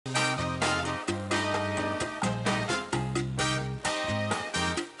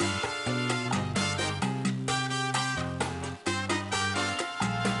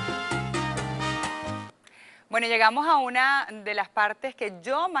Bueno, llegamos a una de las partes que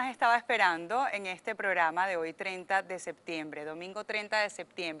yo más estaba esperando en este programa de hoy, 30 de septiembre, domingo 30 de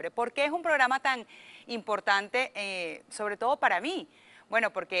septiembre. ¿Por qué es un programa tan importante, sobre todo para mí?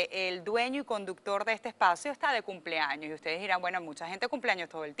 Bueno, porque el dueño y conductor de este espacio está de cumpleaños y ustedes dirán, bueno, mucha gente cumpleaños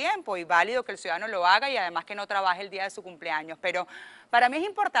todo el tiempo y válido que el ciudadano lo haga y además que no trabaje el día de su cumpleaños, pero para mí es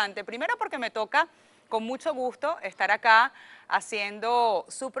importante, primero porque me toca con mucho gusto estar acá haciendo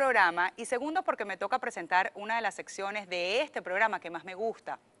su programa y segundo porque me toca presentar una de las secciones de este programa que más me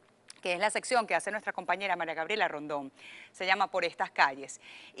gusta, que es la sección que hace nuestra compañera María Gabriela Rondón, se llama Por estas calles.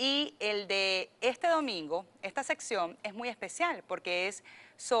 Y el de este domingo, esta sección es muy especial porque es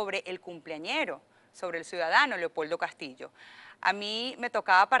sobre el cumpleañero, sobre el ciudadano Leopoldo Castillo. A mí me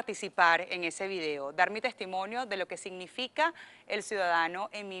tocaba participar en ese video, dar mi testimonio de lo que significa el ciudadano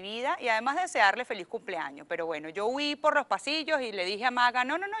en mi vida y además desearle feliz cumpleaños. Pero bueno, yo huí por los pasillos y le dije a Maga,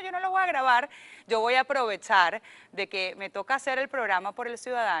 no, yo no lo voy a grabar, yo voy a aprovechar de que me toca hacer el programa por el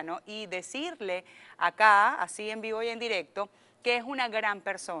ciudadano y decirle acá, así en vivo y en directo, que es una gran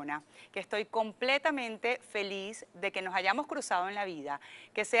persona, que estoy completamente feliz de que nos hayamos cruzado en la vida,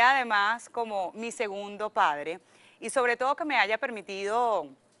 que sea además como mi segundo padre y sobre todo que me haya permitido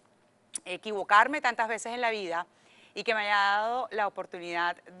equivocarme tantas veces en la vida y que me haya dado la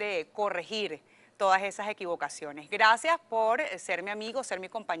oportunidad de corregir todas esas equivocaciones. Gracias por ser mi amigo, ser mi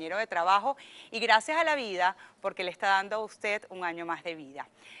compañero de trabajo y gracias a la vida porque le está dando a usted un año más de vida.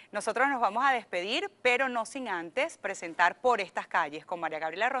 Nosotros nos vamos a despedir, pero no sin antes presentar Por estas calles con María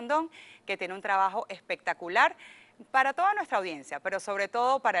Gabriela Rondón, que tiene un trabajo espectacular para toda nuestra audiencia, pero sobre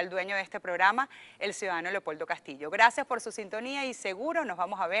todo para el dueño de este programa, el ciudadano Leopoldo Castillo. Gracias por su sintonía y seguro nos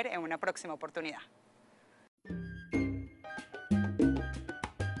vamos a ver en una próxima oportunidad.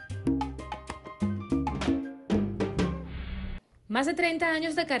 Más de 30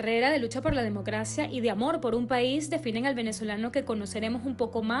 años de carrera, de lucha por la democracia y de amor por un país definen al venezolano que conoceremos un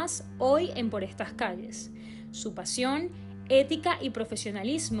poco más hoy en Por estas calles. Su pasión, ética y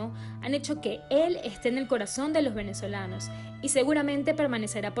profesionalismo han hecho que él esté en el corazón de los venezolanos y seguramente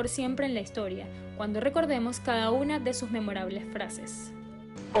permanecerá por siempre en la historia, cuando recordemos cada una de sus memorables frases.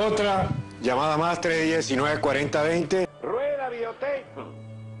 Otra llamada más, 319-4020. Rueda videotape.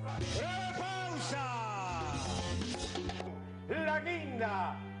 La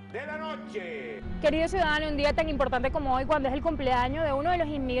guinda de la noche. Querido ciudadano, un día tan importante como hoy, cuando es el cumpleaños de uno de los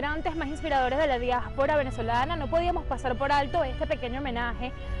inmigrantes más inspiradores de la diáspora venezolana, no podíamos pasar por alto este pequeño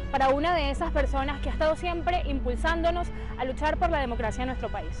homenaje para una de esas personas que ha estado siempre impulsándonos a luchar por la democracia en nuestro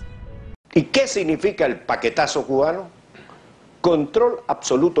país. ¿Y qué significa el paquetazo cubano? Control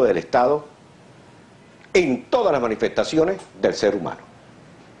absoluto del Estado en todas las manifestaciones del ser humano.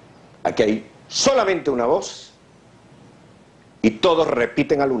 Aquí hay solamente una voz y todos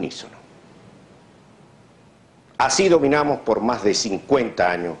repiten al unísono. Así dominamos por más de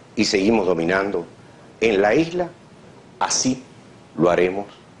 50 años y seguimos dominando en la isla, así lo haremos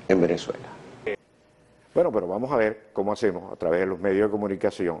en Venezuela. Bueno, pero vamos a ver cómo hacemos a través de los medios de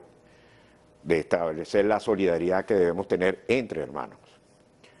comunicación de establecer la solidaridad que debemos tener entre hermanos.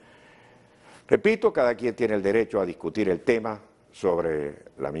 Repito, cada quien tiene el derecho a discutir el tema sobre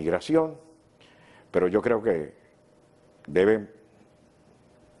la migración, pero yo creo que deben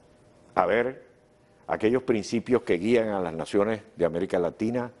haber aquellos principios que guían a las naciones de América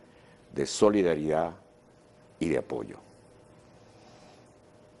Latina de solidaridad y de apoyo.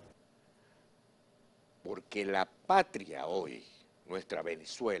 Porque la patria hoy, nuestra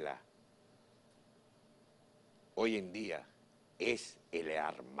Venezuela, hoy en día es el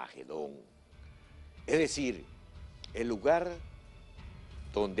Armagedón. Es decir, el lugar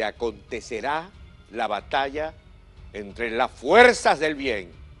donde acontecerá la batalla entre las fuerzas del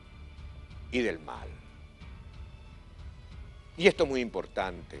bien y del mal. Y esto es muy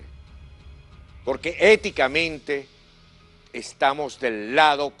importante, porque éticamente estamos del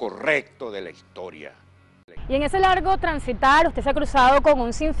lado correcto de la historia. Y en ese largo transitar, usted se ha cruzado con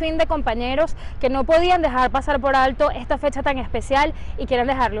un sinfín de compañeros que no podían dejar pasar por alto esta fecha tan especial y quieren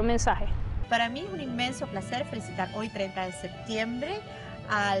dejarle un mensaje. Para mí es un inmenso placer felicitar hoy 30 de septiembre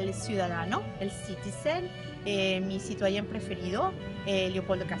al ciudadano, el Citizen, mi citoyen preferido,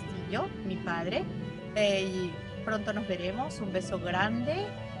 Leopoldo Castillo, mi padre. Y pronto nos veremos, un beso grande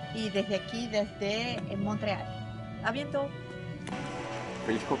y desde aquí, desde Montreal. A bientôt.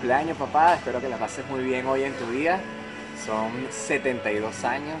 Feliz cumpleaños, papá, espero que la pases muy bien hoy en tu día. Son 72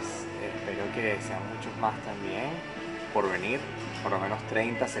 años, espero que sean muchos más también por venir, por lo menos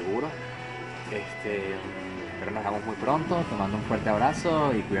 30 seguro. Espero nos veamos muy pronto, te mando un fuerte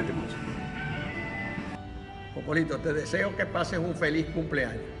abrazo y cuídate mucho. Popolito, te deseo que pases un feliz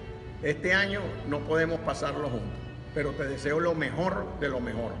cumpleaños. Este año no podemos pasarlo juntos, pero te deseo lo mejor de lo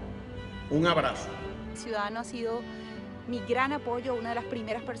mejor. Un abrazo. Ciudadano ha sido mi gran apoyo, una de las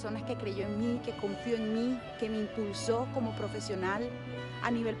primeras personas que creyó en mí, que confió en mí, que me impulsó como profesional.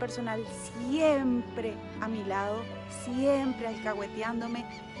 A nivel personal, siempre a mi lado, siempre alcahueteándome.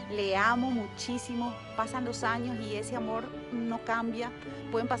 Le amo muchísimo, pasan los años y ese amor no cambia.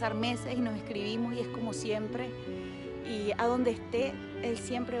 Pueden pasar meses y nos escribimos y es como siempre. Y a donde esté, él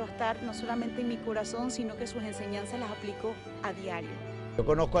siempre va a estar, no solamente en mi corazón, sino que sus enseñanzas las aplico a diario. Yo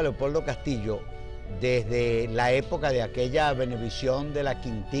conozco a Leopoldo Castillo desde la época de aquella Venevisión de la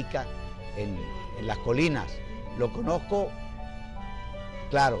Quintica en las colinas. Lo conozco,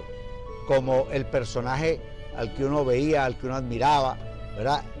 claro, como el personaje al que uno veía, al que uno admiraba,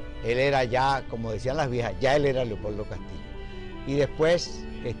 ¿verdad? Él era ya, como decían las viejas, ya él era Leopoldo Castillo. Y después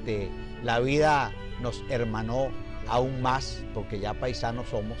la vida nos hermanó aún más, porque ya paisanos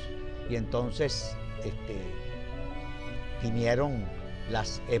somos, y entonces vinieron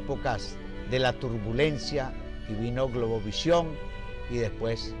las épocas de la turbulencia y vino Globovisión y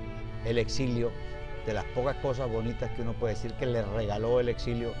después el exilio. De las pocas cosas bonitas que uno puede decir que le regaló el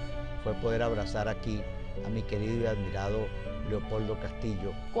exilio fue poder abrazar aquí a mi querido y admirado Leopoldo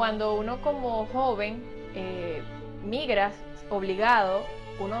Castillo. Cuando uno como joven migra obligado,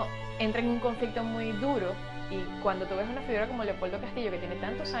 uno entra en un conflicto muy duro, y cuando tú ves una figura como Leopoldo Castillo, que tiene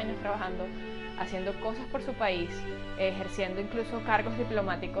tantos años trabajando, haciendo cosas por su país, ejerciendo incluso cargos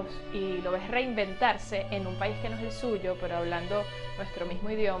diplomáticos, y lo ves reinventarse en un país que no es el suyo, pero hablando nuestro mismo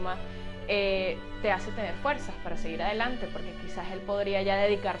idioma, te hace tener fuerzas para seguir adelante, porque quizás él podría ya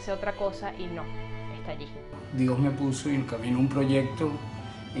dedicarse a otra cosa y no, está allí. Dios me puso y encaminó un proyecto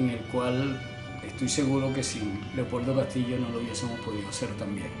en el cual estoy seguro que sin Leopoldo Castillo no lo hubiésemos podido hacer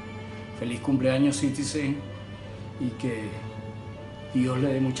también. Feliz cumpleaños, Citizen, y que Dios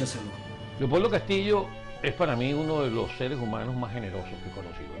le dé mucha salud. Leopoldo Castillo es para mí uno de los seres humanos más generosos que he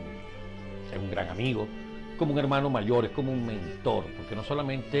conocido en mi vida. Es un gran amigo, como un hermano mayor, es como un mentor, porque no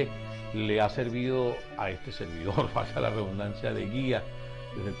solamente le ha servido a este servidor, valga la redundancia, de guía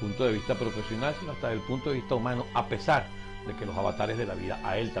desde el punto de vista profesional, sino hasta desde el punto de vista humano, a pesar de que los avatares de la vida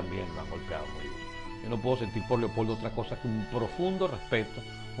a él también lo han golpeado muy duro. Yo no puedo sentir por Leopoldo otra cosa que un profundo respeto,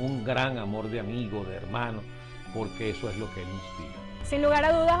 un gran amor de amigo, de hermano, porque eso es lo que él inspira. Sin lugar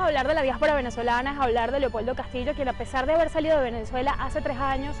a dudas, hablar de la diáspora venezolana es hablar de Leopoldo Castillo, quien a pesar de haber salido de Venezuela hace 3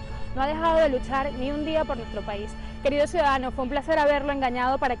 años, no ha dejado de luchar ni un día por nuestro país. Querido ciudadano, fue un placer haberlo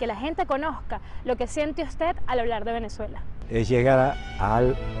engañado para que la gente conozca lo que siente usted al hablar de Venezuela. Es llegar a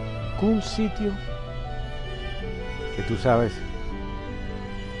algún sitio que tú sabes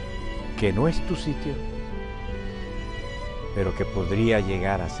que no es tu sitio, pero que podría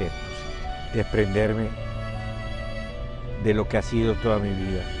llegar a ser tu sitio. Desprenderme de lo que ha sido toda mi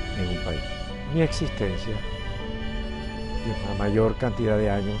vida en un país. Mi existencia, la mayor cantidad de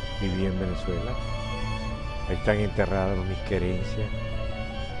años viví en Venezuela. Ahí están enterradas mis querencias,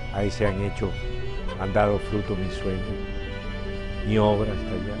 ahí se han dado fruto mis sueños, mi obra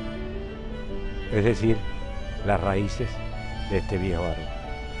está allá. Es decir, las raíces de este viejo árbol.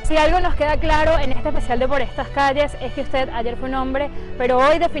 Si algo nos queda claro en este especial de Por Estas Calles es que usted ayer fue un hombre, pero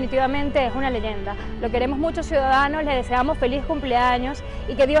hoy definitivamente es una leyenda. Lo queremos mucho, ciudadanos, le deseamos feliz cumpleaños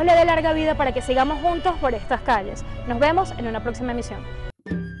y que Dios le dé larga vida para que sigamos juntos por estas calles. Nos vemos en una próxima emisión.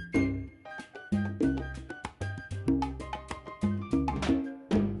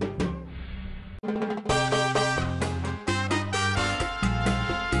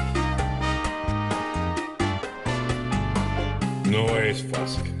 No es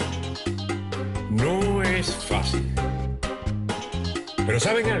fácil. No es fácil. Pero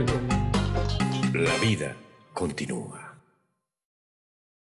 ¿saben algo? La vida continúa.